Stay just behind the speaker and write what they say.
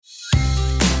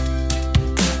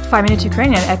5 Minute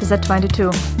Ukrainian, episode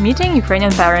 22. Meeting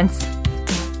Ukrainian parents.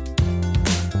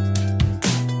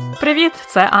 Привіт,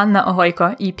 це Анна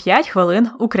Огойко і 5 хвилин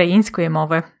української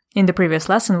мови. In the previous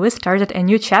lesson, we started a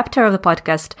new chapter of the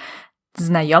podcast.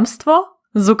 Знайомство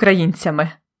з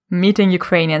українцями. Meeting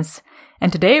Ukrainians.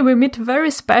 And today we meet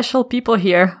very special people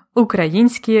here.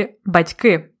 Українські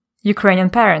батьки. Ukrainian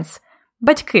parents.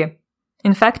 Батьки.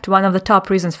 In fact, one of the top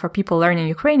reasons for people learning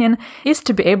Ukrainian is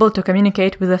to be able to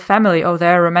communicate with the family of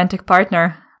their romantic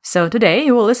partner. So today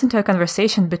you will listen to a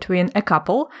conversation between a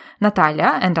couple,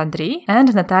 Natalia and Andriy,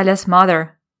 and Natalia's mother.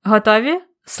 Готові?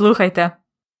 Слухайте.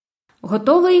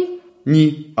 Готовий?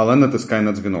 Ні, але натискай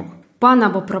на дзвінок. Пан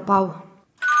або пропав.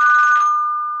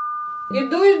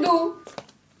 Іду.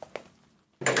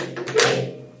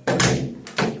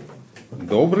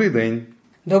 Добрий день.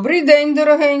 Добрий день,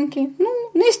 дорогенькі.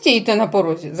 Не стійте на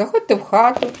порозі, заходьте в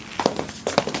хату.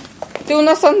 Ти у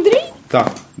нас Андрій?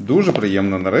 Так, дуже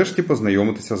приємно нарешті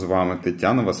познайомитися з вами,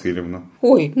 Тетяна Василівна.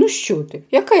 Ой, ну що ти?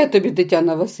 Яка я тобі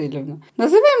Тетяна Василівна?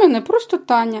 Називай мене просто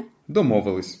Таня.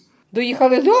 Домовились.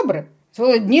 Доїхали добре?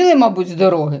 Зголодніли, мабуть, з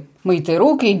дороги. Мийте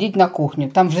руки, йдіть на кухню,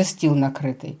 там вже стіл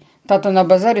накритий. Тато на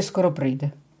базарі скоро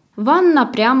прийде. Ванна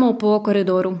прямо по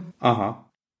коридору. Ага.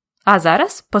 А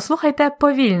зараз послухайте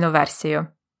повільну версію.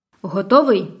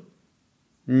 Готовий?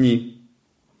 Ні.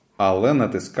 Але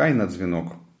натискай на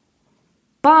дзвінок.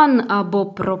 Пан або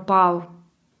пропав.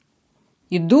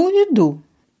 Іду.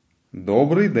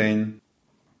 Добрий день.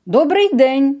 Добрий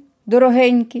день,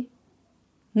 дорогенькі.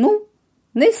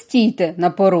 Не стійте на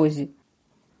порозі.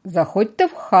 Заходьте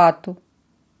в хату.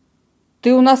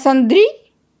 Ти у нас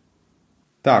Андрій?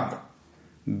 Так,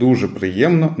 дуже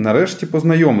приємно нарешті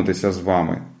познайомитися з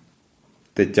вами,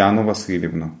 Тетяна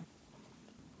Василівна.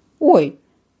 Ой,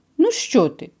 ну що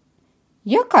ти?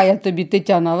 Яка я тобі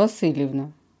Тетяна Василівна?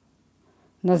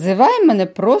 Називай мене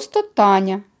просто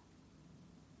Таня.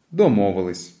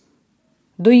 Домовились.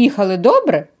 Доїхали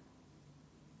добре?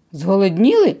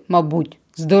 Зголодніли, мабуть,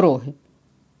 з дороги?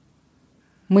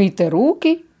 Мийте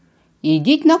руки і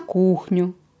йдіть на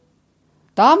кухню.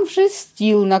 Там вже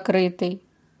стіл накритий.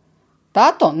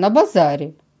 Тато на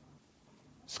базарі.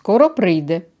 Скоро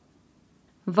прийде.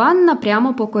 Ванна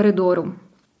прямо по коридору.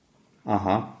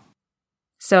 Ага.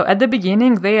 So at the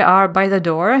beginning they are by the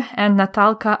door and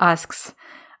Natalka asks,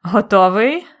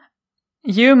 Готовий?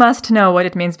 You must know what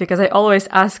it means because I always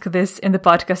ask this in the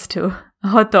podcast too.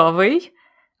 Готовий?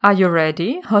 Are you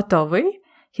ready? Готовий?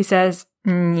 He says,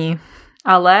 ні.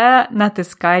 Але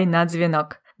натискай на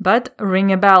дзвінок. But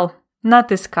ring a bell.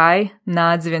 Натискай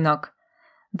на дзвінок.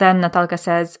 Then Natalka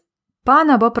says, пан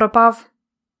або пропав.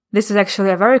 This is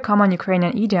actually a very common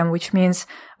Ukrainian idiom which means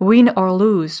win or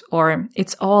lose or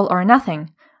it's all or nothing.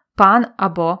 Пан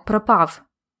або пропав.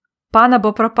 Пан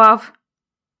або пропав.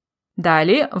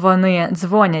 Далі вони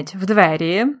дзвонять в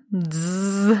двері.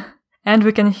 Дзз. And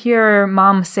we can hear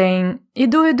mom saying,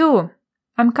 Іду.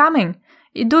 I'm coming.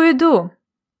 Іду.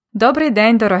 Добрий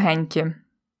день, дорогенькі.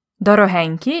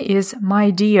 Дорогенькі is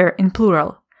my dear in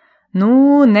plural.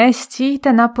 Не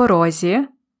стійте на порозі.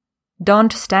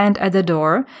 Don't stand at the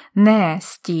door. Не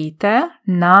стійте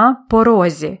на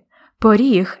порозі.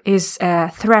 Поріг is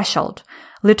a threshold.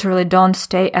 Literally, don't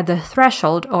stay at the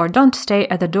threshold or don't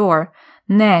stay at the door.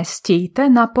 Не стійте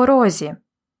на порозі.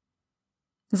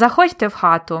 Заходьте в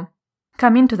хату.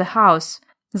 Come into the house.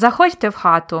 Заходьте в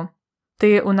хату.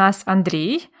 Ти у нас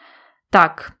Андрій?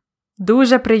 Так.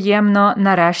 Дуже приємно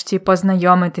нарешті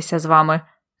познайомитися з вами,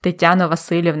 Тетяно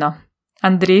Василівна.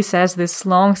 Андрій says this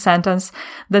long sentence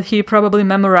that he probably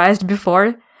memorized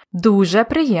before. Дуже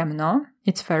приємно.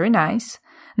 It's very nice.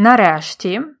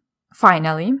 Нарешті,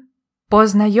 finally,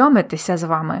 познайомитися з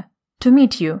вами. To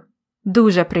meet you.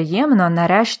 Дуже приємно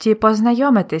нарешті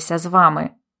познайомитися з вами.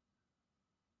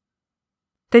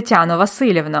 Тетяно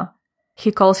Василівно.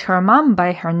 He calls her mom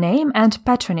by her name and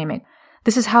patronymic.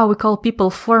 This is how we call people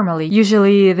formally,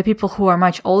 usually the people who are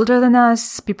much older than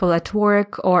us, people at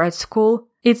work or at school.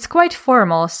 It's quite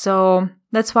formal, so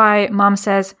that's why mom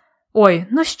says, Ой,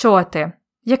 ну що ти?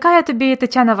 Яка я тобі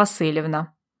Тетяна Василівна?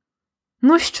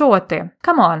 Ну що ти?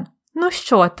 Come on, ну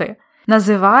що ти?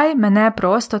 Називай мене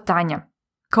просто Таня.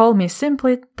 Call me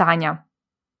simply Таня.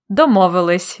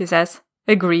 Домовились, he says.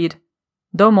 Agreed.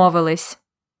 Домовились.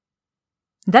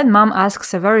 Then mom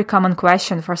asks a very common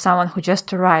question for someone who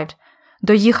just arrived.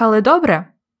 Доїхали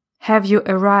добре? Have you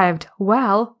arrived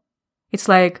well? It's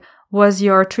like, was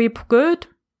your trip good?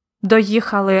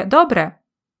 Доїхали добре?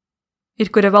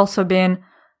 It could have also been,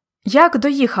 як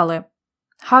доїхали?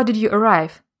 How did you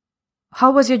arrive?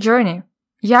 How was your journey?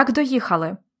 Як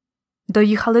доїхали?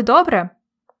 Доїхали добре?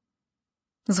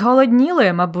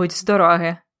 Зголодніли, мабуть, з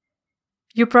дороги.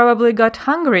 You probably got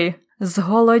hungry.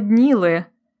 Зголодніли.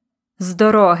 З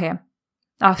дороги.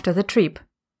 After the trip.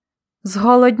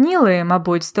 Зголодніли,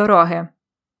 мабуть, з дороги.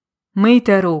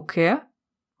 Мийте руки.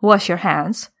 Wash your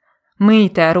hands.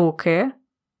 Мийте руки.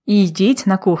 І йдіть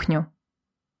на кухню.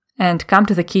 And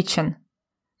come to the kitchen.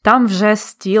 Там вже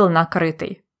стіл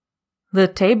накритий.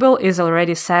 The table is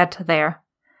already set there.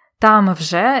 Там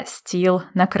вже стіл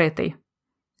накритий.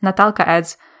 Наталка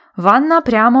adds, ванна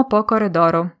прямо по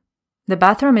коридору. The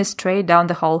bathroom is straight down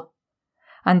the hall.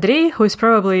 Andrei, who is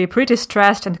probably pretty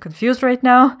stressed and confused right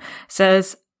now,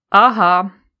 says,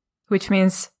 ага, which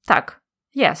means так,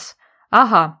 yes,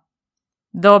 ага.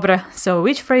 Добре, so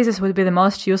which phrases would be the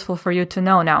most useful for you to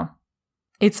know now?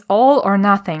 It's all or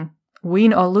nothing,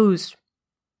 win or lose.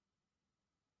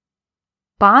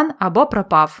 Пан або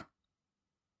пропав.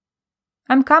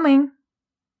 I'm coming.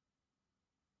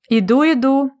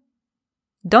 Іду.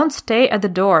 Don't stay at the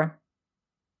door.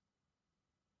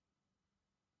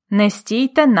 Не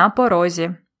стійте на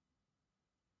порозі.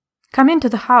 Come into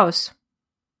the house.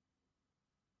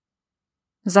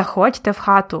 Заходьте в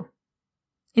хату.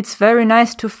 It's very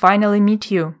nice to finally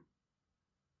meet you.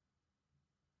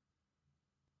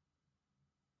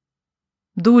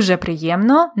 Дуже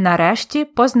приємно нарешті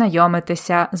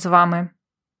познайомитися з вами.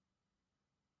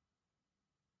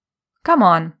 Come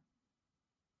on.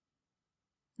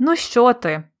 Ну що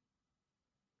ти?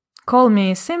 Call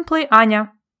me simply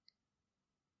Аня.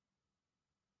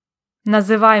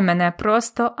 Називай мене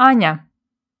просто Аня.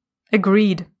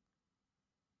 Agreed.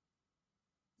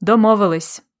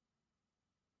 Домовились.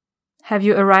 Have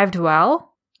you arrived well?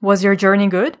 Was your journey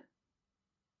good?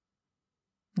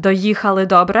 Доїхали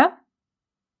добре?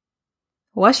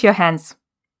 Wash your hands.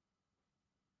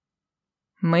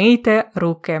 Мийте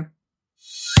руки.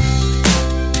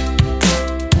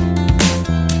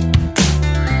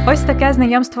 Ось таке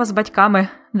знайомство з батьками.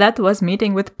 That was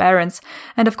meeting with parents.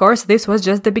 And of course, this was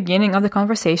just the beginning of the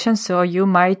conversation, so you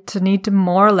might need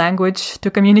more language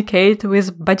to communicate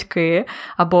with батьки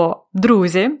або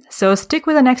друзі. So stick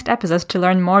with the next episodes to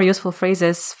learn more useful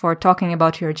phrases for talking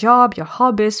about your job, your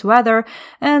hobbies, weather,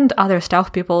 and other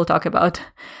stuff people talk about.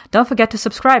 Don't forget to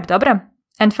subscribe, добре?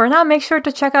 And for now, make sure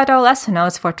to check out our lesson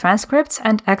notes for transcripts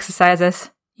and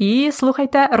exercises. І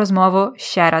слухайте розмову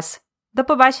ще раз. До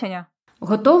побачення!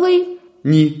 Готовий?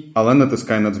 Ні, але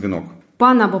натискай на дзвінок.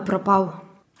 Пан або пропав.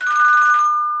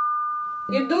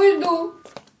 Іду.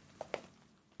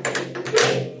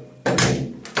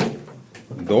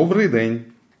 Добрий день.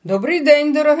 Добрий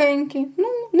день, дорогенькі.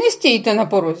 Не стійте на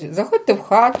порозі, заходьте в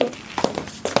хату.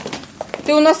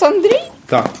 Ти у нас Андрій?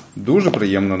 Так, дуже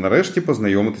приємно нарешті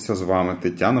познайомитися з вами,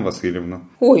 Тетяна Василівна.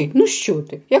 Ой, ну що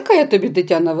ти? Яка я тобі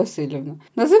Тетяна Василівна?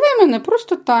 Називай мене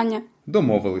просто Таня.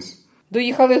 Домовились.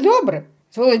 Доїхали добре?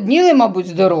 Зголодніли, мабуть,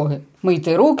 з дороги.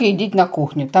 Мийте руки, йдіть на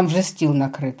кухню, там вже стіл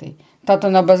накритий. Тато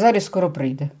на базарі скоро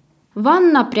прийде.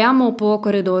 Ванна прямо по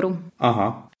коридору.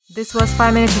 Ага. This was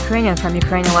 5 Minutes Ukrainian from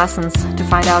Ukrainian Lessons. To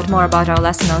find out more about our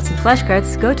lesson notes and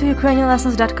flashcards, go to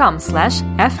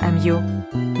ukrainianlessons.com/FMU.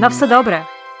 На все добре!